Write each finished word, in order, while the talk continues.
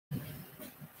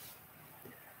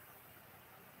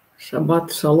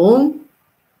Шаббат шалом,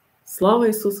 слава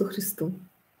Иисусу Христу.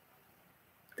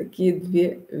 Такие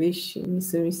две вещи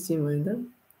несовместимые, да?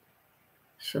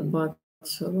 Шаббат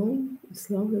шалом и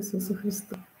слава Иисусу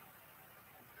Христу.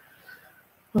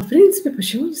 А в принципе,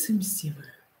 почему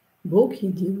несовместимые? Бог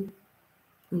един.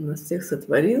 Он нас всех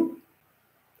сотворил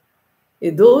и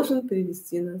должен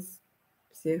привести нас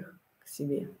всех к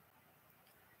себе.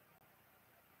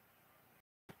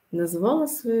 Назвала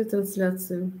свою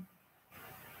трансляцию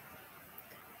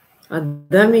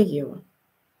Адам и Ева.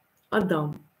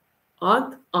 Адам.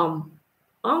 Ад-ам.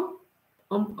 Ам.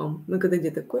 Мы когда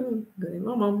где-то кормим, говорим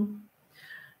ам-ам.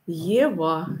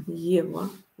 Ева.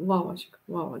 Вавочка.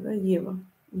 Вава, да? Ева.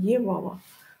 Евава.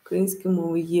 Украинским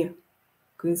мовой е.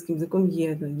 Украинским языком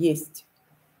е. Да, есть.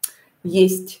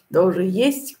 Есть. Тоже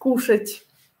есть, кушать.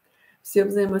 Все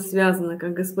взаимосвязано.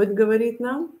 Как Господь говорит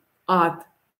нам. Ад.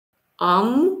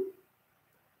 Ам.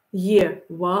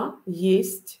 Ева.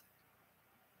 Есть.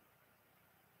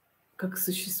 Как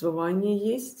существование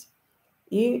есть.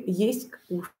 И есть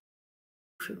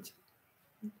кушать.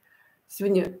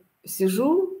 Сегодня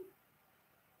сижу,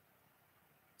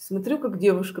 смотрю, как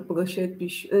девушка поглощает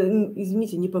пищу.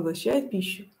 Извините, не поглощает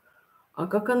пищу, а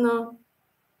как она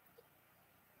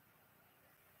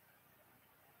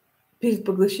перед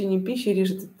поглощением пищи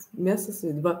режет мясо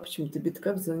свои два почему-то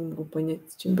битка. Я не могу понять,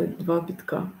 зачем бы два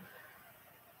битка.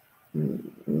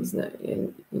 Не знаю, я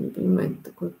не понимаю,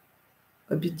 такое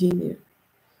объедение,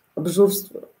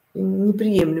 обжорство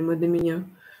неприемлемое для меня.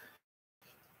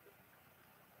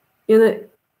 И она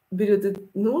берет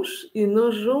этот нож, и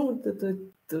ножом, вот это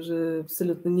тоже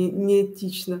абсолютно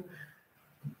неэтично,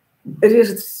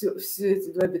 режет все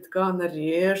эти два битка, она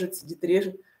режет, сидит,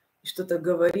 режет, и что-то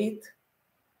говорит,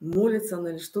 молится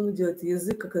она или что она делает,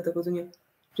 язык как-то вот у нее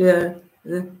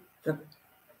так,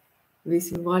 весь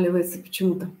вываливается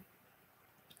почему-то.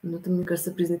 Но это, мне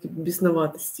кажется, признаки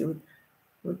бесноватости.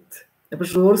 Вот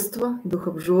обжорство, дух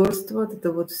обжорства, вот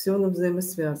это вот все оно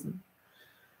взаимосвязано.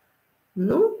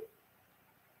 Ну,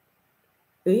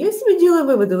 я себе делаю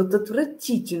выводы, вот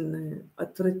отвратительное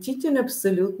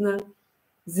абсолютно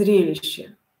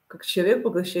зрелище, как человек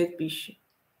поглощает пищу.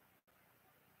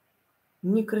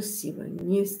 Некрасиво,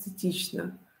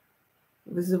 неэстетично,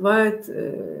 вызывает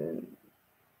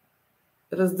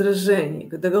раздражение.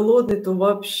 Когда голодный, то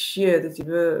вообще это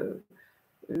тебя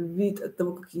вид от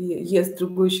того, как ест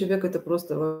другой человек, это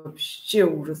просто вообще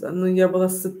ужас. Но я была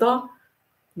сыта,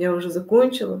 я уже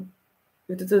закончила.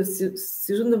 И вот это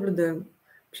сижу, наблюдаю.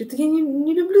 Вообще-то я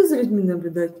не люблю за людьми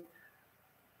наблюдать,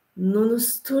 но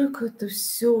настолько это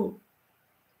все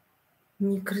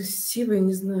некрасиво, я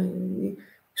не знаю. И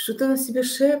что-то она себе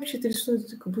шепчет, или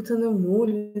что-то, как будто она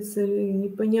молится, или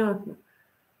непонятно.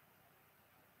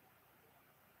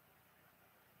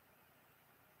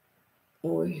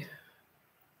 Ой,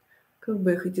 как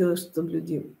бы я хотела, чтобы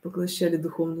люди поглощали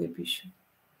духовную пищу.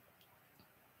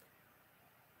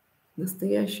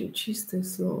 Настоящее, чистое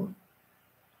слово.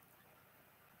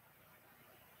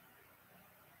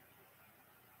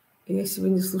 Я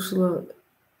сегодня слушала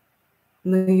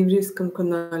на еврейском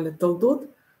канале Талдот.ру,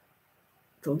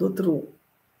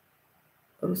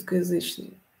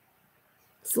 русскоязычный.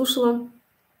 Слушала,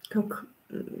 как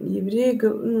евреи,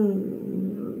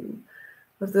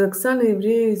 ортодоксальные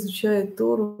евреи изучают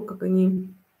Тору, как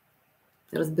они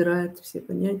разбирают все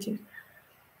понятия.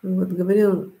 Вот,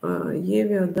 говорил о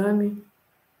Еве, Адаме.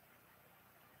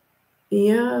 И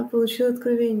я получила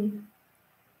откровение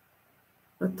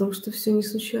о том, что все не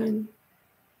случайно.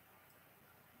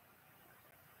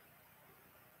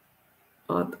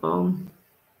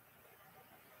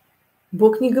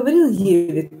 Бог не говорил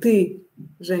Еве: ты,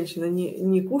 женщина,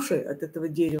 не кушай от этого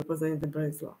дерева познания добра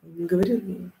и зла. Он не говорил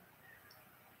ей.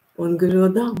 Он говорил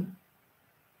Адаму.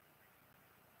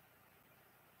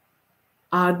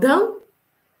 А Адам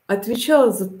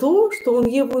отвечал за то, что он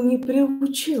Еву не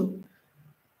приучил.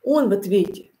 Он в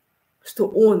ответе, что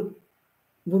он,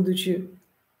 будучи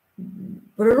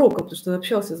пророком, потому что он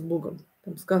общался с Богом,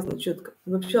 там сказано четко,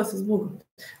 он общался с Богом.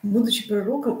 Будучи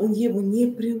пророком, он Еву не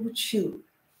приучил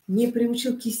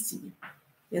к истине.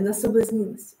 И она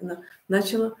соблазнилась. Она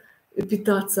начала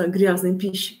питаться грязной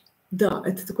пищей. Да,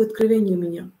 это такое откровение у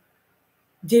меня.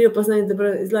 Дерево познания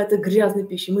добра и зла – это грязная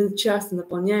пища. Мы часто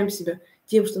наполняем себя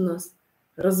тем, что нас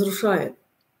разрушает.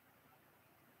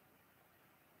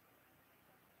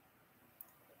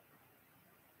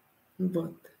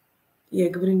 Вот. Я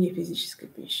говорю не о физической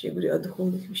пище, я говорю о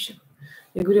духовных вещах.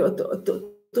 Я говорю о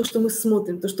том, что мы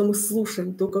смотрим, то, что мы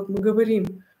слушаем, то, как мы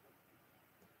говорим,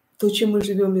 то, чем мы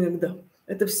живем иногда.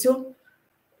 Это все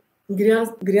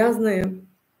грязная,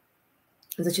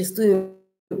 зачастую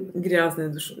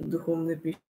грязная духовная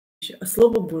пища. А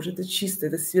Слово Божие — это чистое,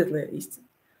 это светлая истина.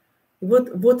 И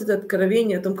вот это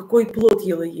откровение о том, какой плод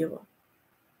ела Ева.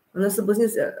 Она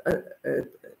соблазнилась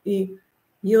и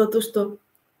ела то, что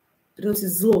приносит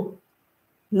зло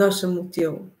нашему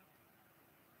телу.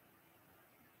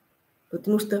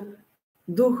 Потому что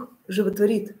Дух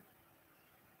животворит.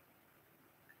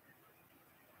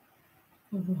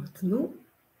 Вот. Ну,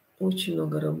 очень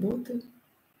много работы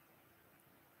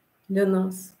для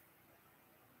нас,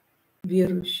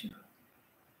 верующих.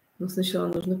 Но сначала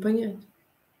нужно понять,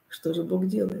 что же Бог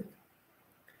делает.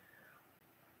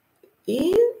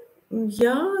 И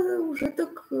я уже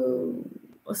так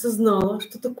осознала,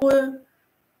 что такое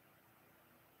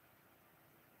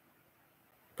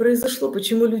произошло,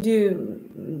 почему люди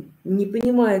не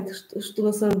понимают, что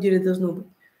на самом деле должно быть.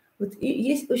 Вот и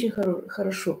есть очень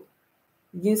хорошо.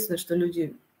 Единственное, что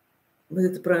люди вот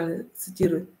это правильно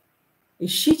цитируют.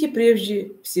 Ищите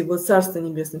прежде всего Царство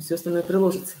Небесное, все остальное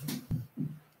приложится.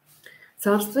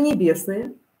 Царство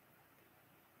Небесное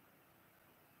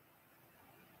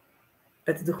 –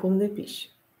 это духовная пища.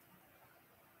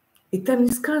 И там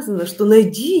не сказано, что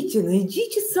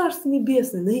найдите Царство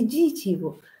Небесное, найдите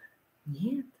его.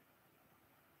 Нет.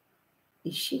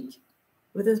 Ищите.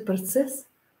 Вот этот процесс,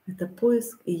 это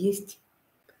поиск и есть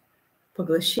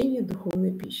поглощение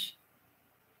духовной пищи.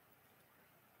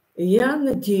 И я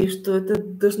надеюсь, что это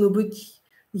должно быть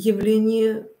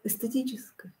явление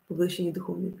эстетическое, поглощение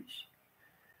духовной пищи.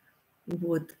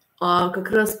 Вот. А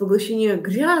как раз поглощение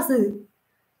грязной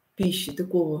пищи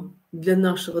такого для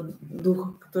нашего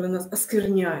духа, который нас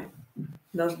оскверняет,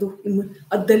 наш дух, и мы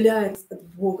отдаляет от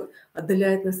Бога,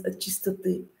 отдаляет нас от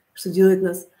чистоты, что делает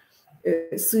нас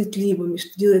суетливыми,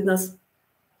 что делает нас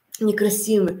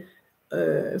некрасивыми.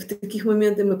 В таких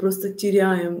моментах мы просто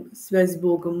теряем связь с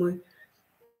Богом, мы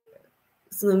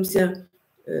становимся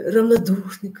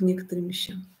равнодушны к некоторым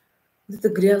вещам. Вот это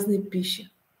грязная пища,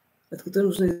 от которой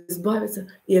нужно избавиться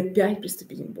и опять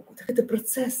приступить к Богу. Так это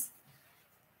процесс.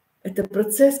 Это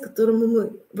процесс, к которому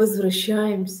мы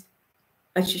возвращаемся,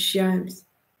 очищаемся.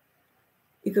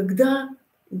 И когда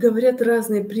говорят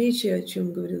разные притчи, о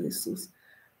чем говорил Иисус,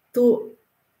 то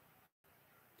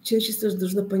человечество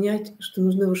должно понять, что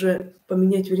нужно уже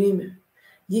поменять время.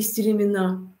 Есть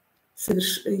времена,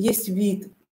 есть вид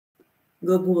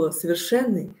глагола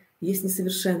совершенный, есть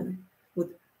несовершенный.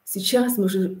 Вот сейчас мы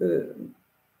же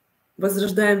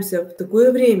возрождаемся в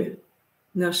такое время,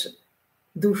 наши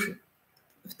души,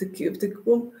 в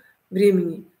таком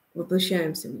времени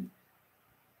воплощаемся мы,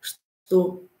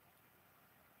 что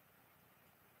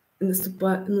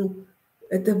наступает,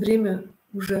 это время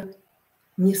уже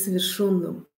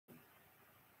несовершенного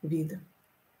вида,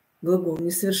 глагол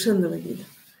несовершенного вида.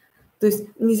 То есть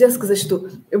нельзя сказать, что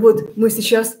вот мы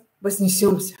сейчас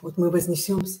вознесемся, вот мы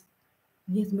вознесемся.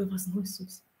 Нет, мы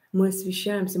возносимся, мы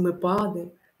освещаемся, мы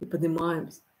падаем и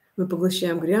поднимаемся. Мы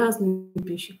поглощаем грязную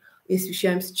пищу и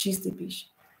освещаемся чистой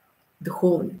пищей,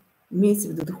 духовной. Имеется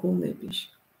в виду духовная пища.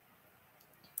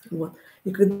 Вот.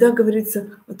 И когда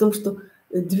говорится о том, что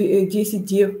 10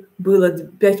 дев было,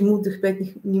 5 мудрых,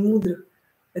 5 немудрых,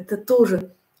 это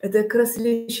тоже, это как раз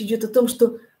речь идет о том,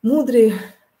 что мудрые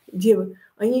девы,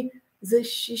 они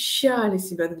защищали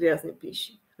себя от грязной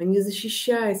пищи. Они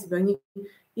защищают себя, они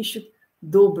ищут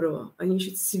доброго, они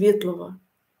ищут светлого,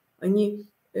 они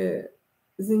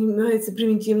занимаются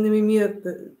превентивными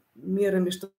мерами,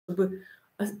 чтобы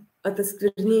от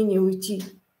осквернения уйти.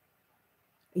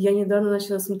 Я недавно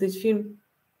начала смотреть фильм,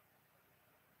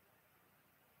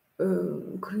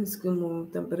 українському,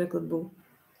 там переклад був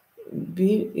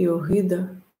 «Біль і огида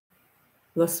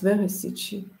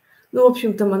Лас-Вегасі». Ну, в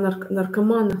общем, там о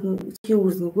наркоманах, такие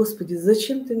ужасы. Господи,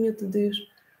 зачем ты мне это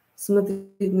даешь смотреть?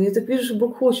 Ну, я так вижу, что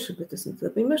Бог хочет, чтобы это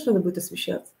смотрел. Понимаешь, надо будет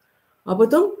освещаться. А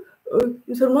потом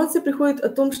информация приходит о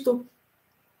том, что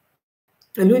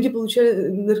люди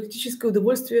получают наркотическое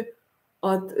удовольствие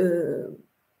от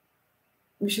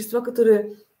вещества,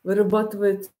 которое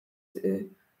вырабатывает,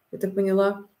 я так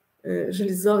поняла,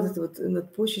 железа, вот эта вот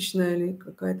надпочечная или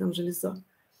какая там железа.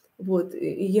 Вот.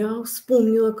 И я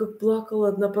вспомнила, как плакала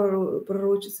одна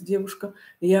пророчица, девушка.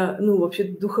 Я, вообще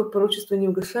духа пророчества не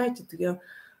угошайте, то я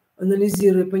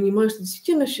анализирую, понимаю, что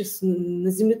действительно сейчас на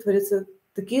земле творятся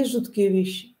такие жуткие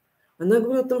вещи. Она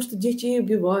говорила о том, что дети ее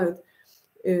убивают.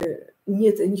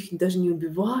 Нет, они их даже не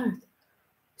убивают.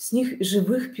 С них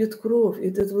живых пьют кровь.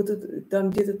 Этот вот,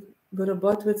 там где-то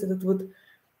вырабатывается этот вот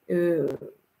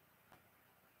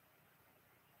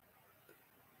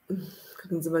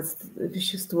как называется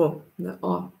вещество,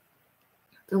 да,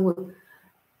 вот,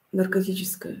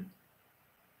 наркотическое.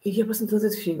 И я посмотрела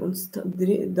этот фильм, он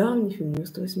давний фильм,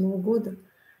 98 года.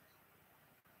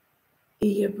 И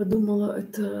я подумала,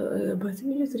 это об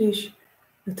этом идет речь.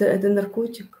 Это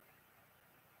наркотик.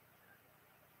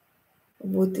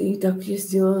 Вот, и так я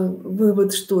сделала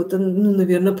вывод, что это, ну,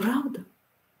 наверное, правда.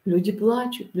 Люди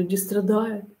плачут, люди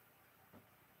страдают.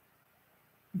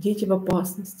 Дети в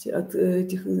опасности от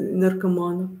этих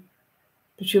наркоманов.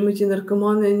 Причем эти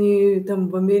наркоманы, они там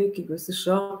в Америке, в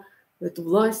США, это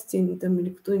власти, они там или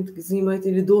кто-нибудь занимает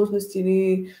или должность,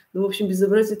 или, ну, в общем,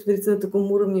 безобразие творится на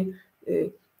таком уровне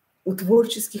у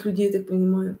творческих людей, я так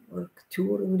понимаю,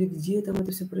 актеров, или где там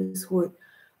это все происходит.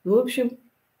 Ну, в общем,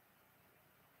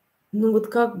 ну вот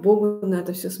как Богу на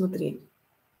это все смотреть,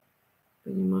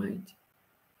 понимаете?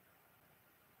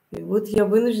 И вот я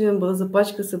вынуждена была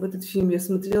запачкаться в этот фильм. Я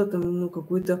смотрела там, ну,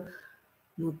 какой-то,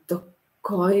 ну,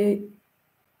 такая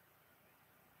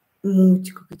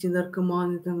муть, как эти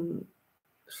наркоманы там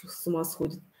с ума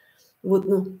сходят. Вот,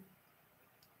 ну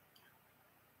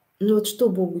вот что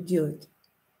Богу делать?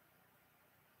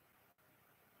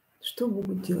 Что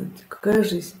Богу делать? Какая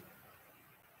жизнь?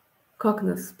 Как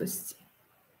нас спасти?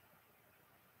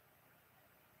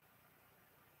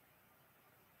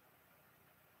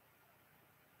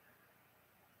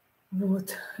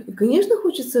 Вот. И, конечно,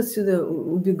 хочется отсюда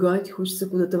убегать, хочется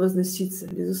куда-то возноситься,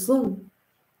 безусловно.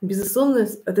 Безусловно,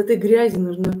 от этой грязи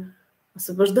нужно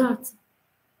освобождаться.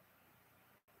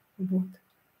 Вот.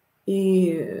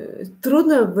 И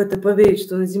трудно в это поверить,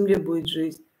 что на земле будет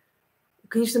жизнь.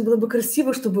 Конечно, было бы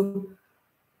красиво, чтобы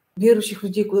верующих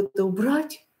людей куда-то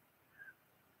убрать,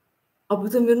 а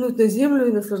потом вернуть на землю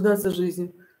и наслаждаться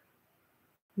жизнью.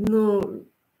 Но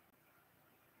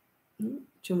о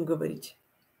чем говорить?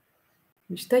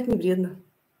 Мечтать не вредно.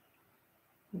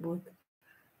 Вот.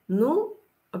 Но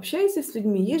общаясь с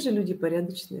людьми, есть же люди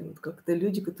порядочные, вот как-то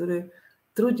люди, которые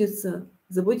трудятся,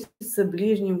 заботятся о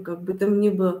ближнем, как бы там ни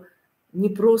было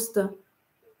непросто.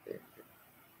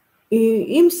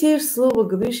 И им сеешь слово,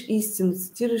 говоришь истину,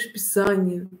 цитируешь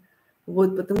Писание.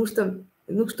 Вот, потому что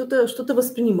ну, что-то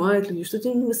воспринимают люди,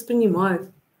 что-то не воспринимают.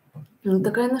 Ну,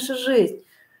 такая наша жизнь.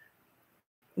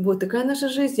 Вот такая наша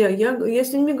жизнь. Я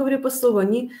с людьми говорю по слову,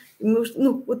 они,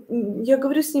 ну, вот, я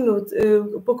говорю с ними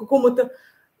вот, по какому-то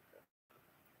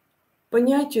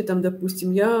понятию, там,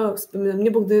 допустим, я вспоминаю, мне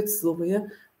Бог дает слово, я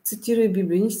цитирую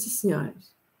Библию, не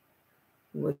стесняюсь.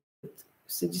 Вот,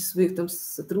 среди своих там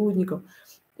сотрудников.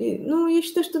 И, ну, я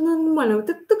считаю, что нормально. Вот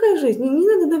такая жизнь. Не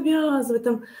надо навязывать,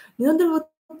 там, не надо вот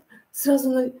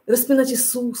сразу распинать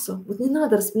Иисуса. Вот не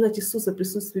надо распинать Иисуса в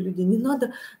присутствии людей. Не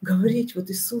надо говорить,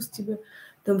 вот Иисус тебя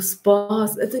там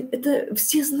спас. Это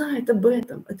все знают об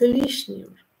этом. Это лишнее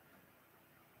уже.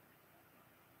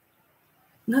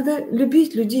 Надо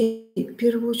любить людей, в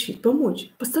первую очередь,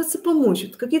 помочь, постараться помочь.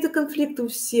 Вот какие-то конфликты у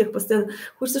всех постоянно,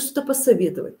 хочется что-то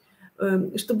посоветовать,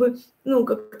 чтобы, ну,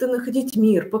 как-то находить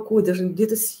мир, покой, даже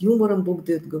где-то с юмором Бог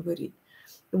дает говорить.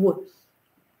 Вот.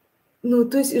 Ну,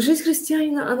 то есть жизнь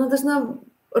христианина, она должна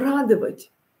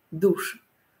радовать душу,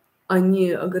 а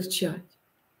не огорчать.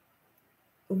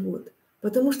 Вот.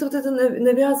 Потому что вот это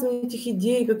навязывание этих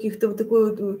идей, каких-то вот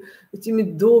такой вот этими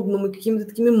догмами, какими-то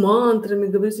такими мантрами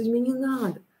говорить с людьми не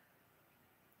надо.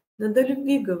 Надо о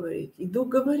любви говорить. И Дух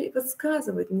говорит,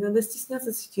 подсказывает. Не надо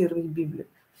стесняться цитировать Библию.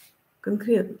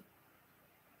 Конкретно.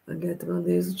 А для этого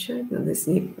надо изучать, надо с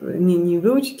ней не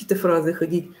выучить какие-то фразы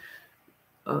ходить,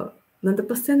 а надо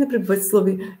постоянно пребывать в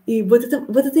Слове. И вот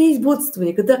это и есть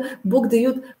бодствование, когда Бог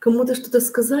дает кому-то что-то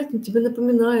сказать, он тебе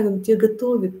напоминает, он тебя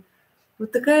готовит.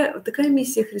 Вот такая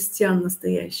миссия христиан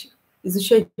настоящих.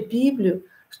 Изучать Библию,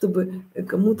 чтобы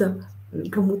кому-то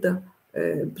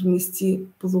принести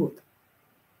плод,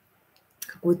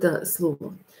 какое-то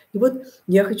слово. И вот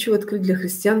я хочу открыть для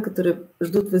христиан, которые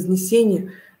ждут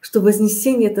вознесения, что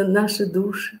вознесение – это наши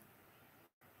души.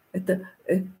 Это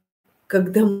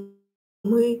когда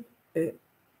мы,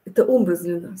 это образ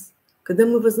для нас, когда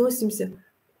мы возносимся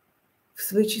в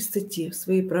своей чистоте, в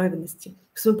своей праведности,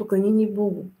 в своем поклонении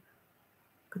Богу,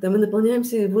 когда мы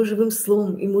наполняемся Его живым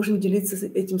словом и можем делиться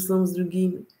этим словом с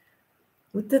другими.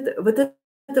 Вот это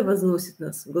возносит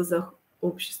нас в глазах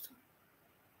общества.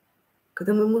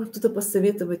 Когда мы можем что-то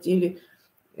посоветовать или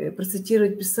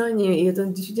процитировать Писание, и это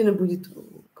действительно будет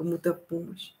кому-то в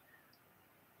помощь.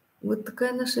 Вот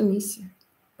такая наша миссия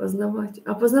 – познавать.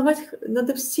 А познавать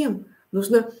надо всем.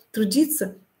 Нужно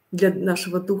трудиться для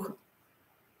нашего духа,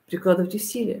 прикладывать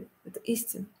усилия. Это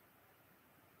истина.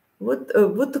 Вот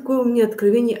такое у меня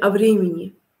откровение о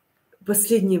времени. В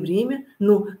последнее время,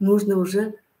 но нужно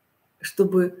уже,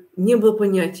 чтобы не было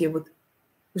понятия вот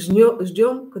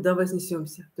ждем, когда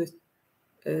вознесемся. То есть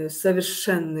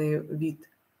совершенный вид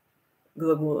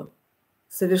глагола.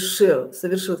 Совершил,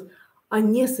 а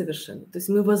несовершенный. То есть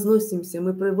мы возносимся,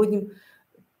 мы проводим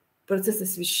процесс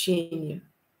освящения.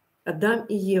 Адам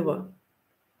и Ева.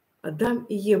 Адам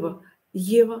и Ева.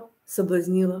 Ева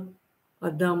соблазнила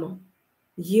Адама.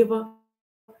 Ева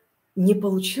не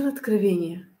получила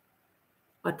откровения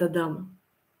от Адама.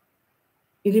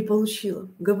 Или получила?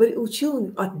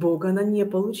 Учила от Бога, она не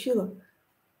получила.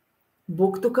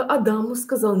 Бог только Адаму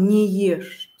сказал: не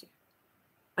ешьте.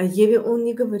 А Еве он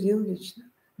не говорил лично.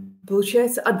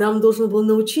 Получается, Адам должен был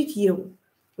научить Еву.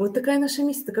 Вот такая наша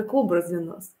миссия, это как образ для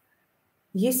нас.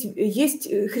 Есть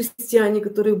христиане,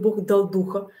 которые Бог дал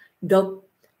духа, дал,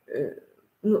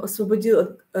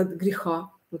 освободил от греха.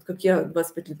 Вот как я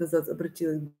 25 лет назад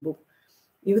обратилась к Богу.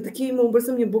 И вот таким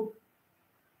образом мне Бог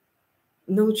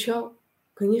научал.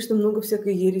 Конечно, много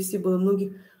всякой ереси было,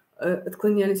 многие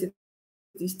отклонялись от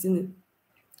истины.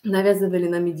 Навязывали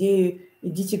нам идеи: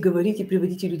 идите говорите,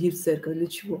 приводите людей в церковь. Для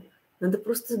чего? Надо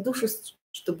просто души,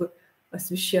 чтобы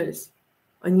освящались,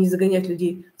 а не загонять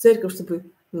людей в церковь, чтобы...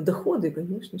 доходы,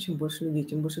 конечно, чем больше людей,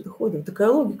 тем больше доходов. Такая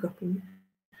логика. Понимаете?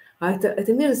 А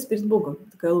это мерзость перед Богом,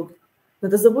 такая логика.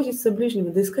 Надо заботиться о ближнем,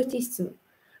 надо искать истину.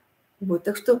 Вот.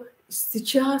 Так что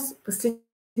сейчас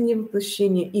последнее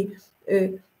воплощение,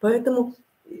 и поэтому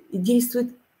действует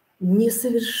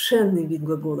несовершенный вид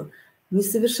глагола.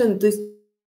 Несовершенный, то есть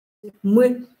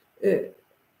мы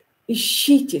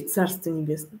ищите Царство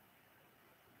Небесное.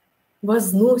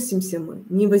 Возносимся мы,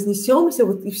 не вознесемся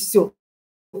вот и все,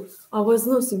 а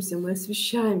возносимся мы,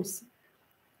 освящаемся.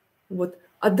 Вот.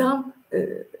 Адам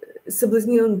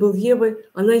соблазнен был Евой,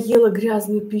 она ела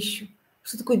грязную пищу.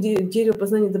 Что такое дерево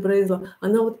познания добра и зла?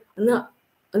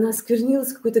 Она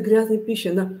осквернилась какой-то грязной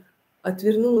пищей, она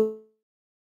отвернулась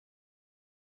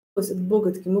от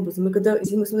Бога таким образом. И когда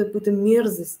если мы смотрим какую-то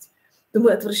мерзость, то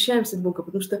мы отвращаемся от Бога,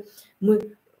 потому что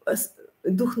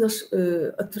дух наш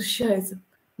отвращается.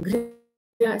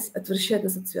 Грязь отвращает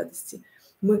нас от святости.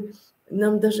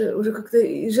 Нам даже уже как-то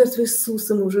и жертва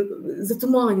Иисуса, мы уже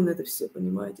затуманено это все,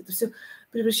 понимаете? Это все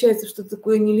превращается в что-то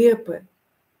такое нелепое.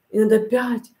 И надо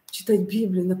опять читать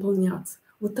Библию, наполняться.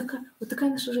 Вот такая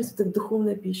наша жизнь, это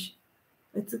духовная пища.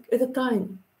 Это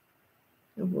тайна.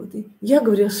 Вот. И я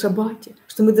говорю о шаббате,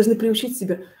 что мы должны приучить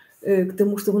себя к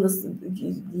тому, что у нас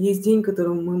есть день,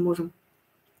 которым мы можем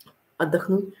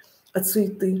отдохнуть от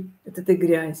суеты, от этой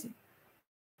грязи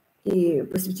и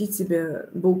посвятить себя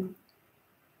Богу.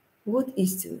 Вот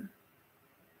истина.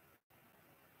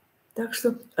 Так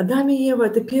что Адам и Ева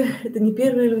это не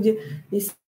первые люди,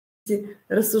 если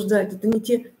рассуждать, это не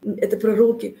те, это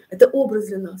пророки, это образ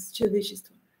для нас,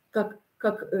 человечества, как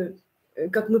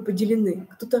мы поделены.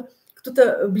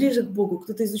 Кто-то ближе к Богу,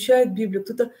 кто-то изучает Библию,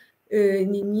 кто-то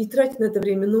не тратит на это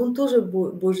время, но он тоже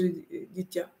Божье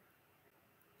дитя.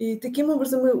 И таким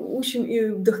образом мы учим и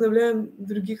вдохновляем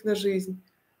других на жизнь,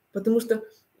 потому что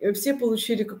все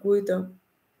получили какое-то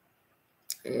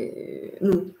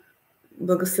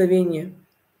благословение.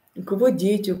 У кого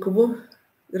дети, у кого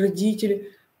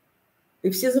родители. И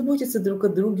все заботятся друг о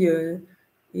друге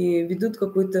и ведут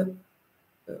какое-то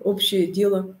общее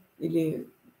дело или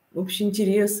общие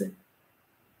интересы.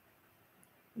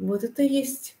 Вот это и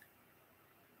есть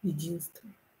единство.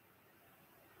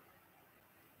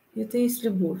 И это и есть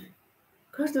любовь.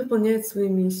 Каждый выполняет свою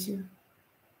миссию.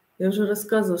 Я уже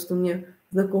рассказывала, что мне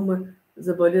знакомая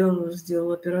заболела, она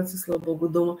сделала операцию, слава Богу,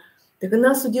 дома. Так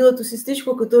она осудила эту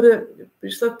сестричку, которая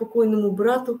пришла к покойному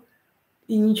брату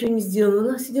и ничего не сделала.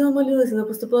 Она сидела, молилась, она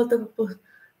поступала так, как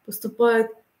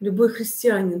поступает любой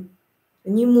христианин.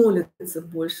 Не молится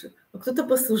больше. А кто-то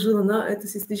послужил, эта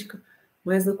сестричка,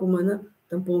 моя знакомая, она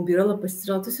там поубирала,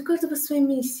 постирала. То есть у каждого своя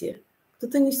миссия.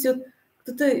 Кто-то несет,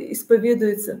 кто-то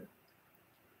исповедуется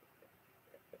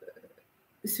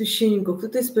священнику,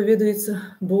 кто-то исповедуется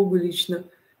Богу лично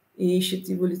и ищет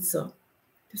его лица.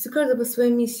 То есть у каждого своя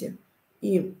миссия.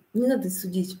 И не надо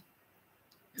судить,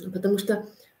 потому что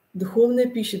духовная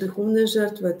пища, духовная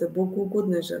жертва – это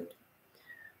богоугодная жертва.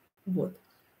 Вот.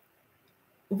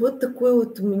 Вот такое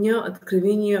вот у меня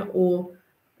откровение о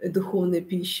духовной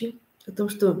пище, о том,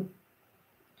 что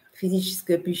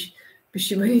физическая пища,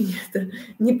 пищеварение – это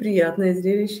неприятное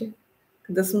зрелище.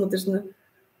 Когда смотришь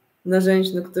на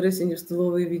женщину, которая сегодня в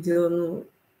столовой видела,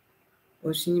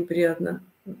 очень неприятно.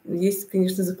 Есть,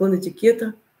 конечно, закон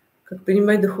этикета, как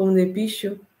принимать духовную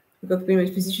пищу, как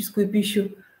принимать физическую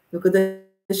пищу. Но когда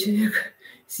человек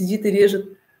сидит и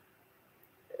режет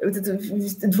вот это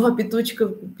 2 биточка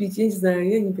пить, я не знаю,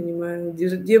 я не понимаю.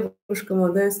 Девушка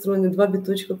молодая, стройная, 2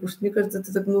 биточка кушать. Мне кажется,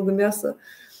 это так много мяса.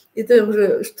 Это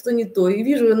уже что-то не то. И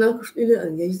вижу, она, или, я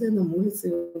не знаю, она молится,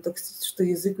 так, что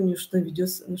язык у нее что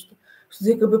ведется, что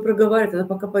якобы проговаривает. Она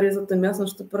пока порезала это мясо, она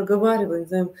что проговаривала, не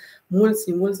знаю,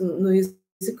 молится, не молится, но язык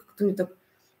как-то не так,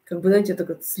 как бы, знаете,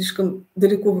 так слишком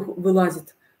далеко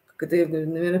вылазит, когда я говорю,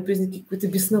 наверное, признаки какой-то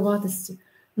бесноватости.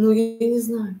 Ну, я не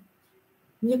знаю.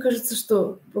 Мне кажется,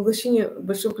 что поглощение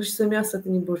большого количества мяса —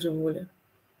 это не Божья воля.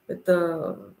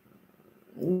 Это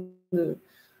ну,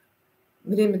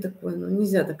 время такое, ну,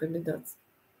 нельзя так обидаться.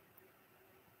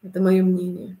 Это мое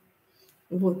мнение.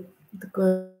 Вот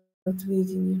такое вот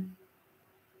видение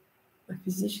о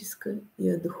физической и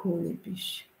о духовной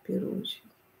пище, в первую очередь.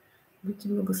 Будьте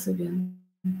благословенны.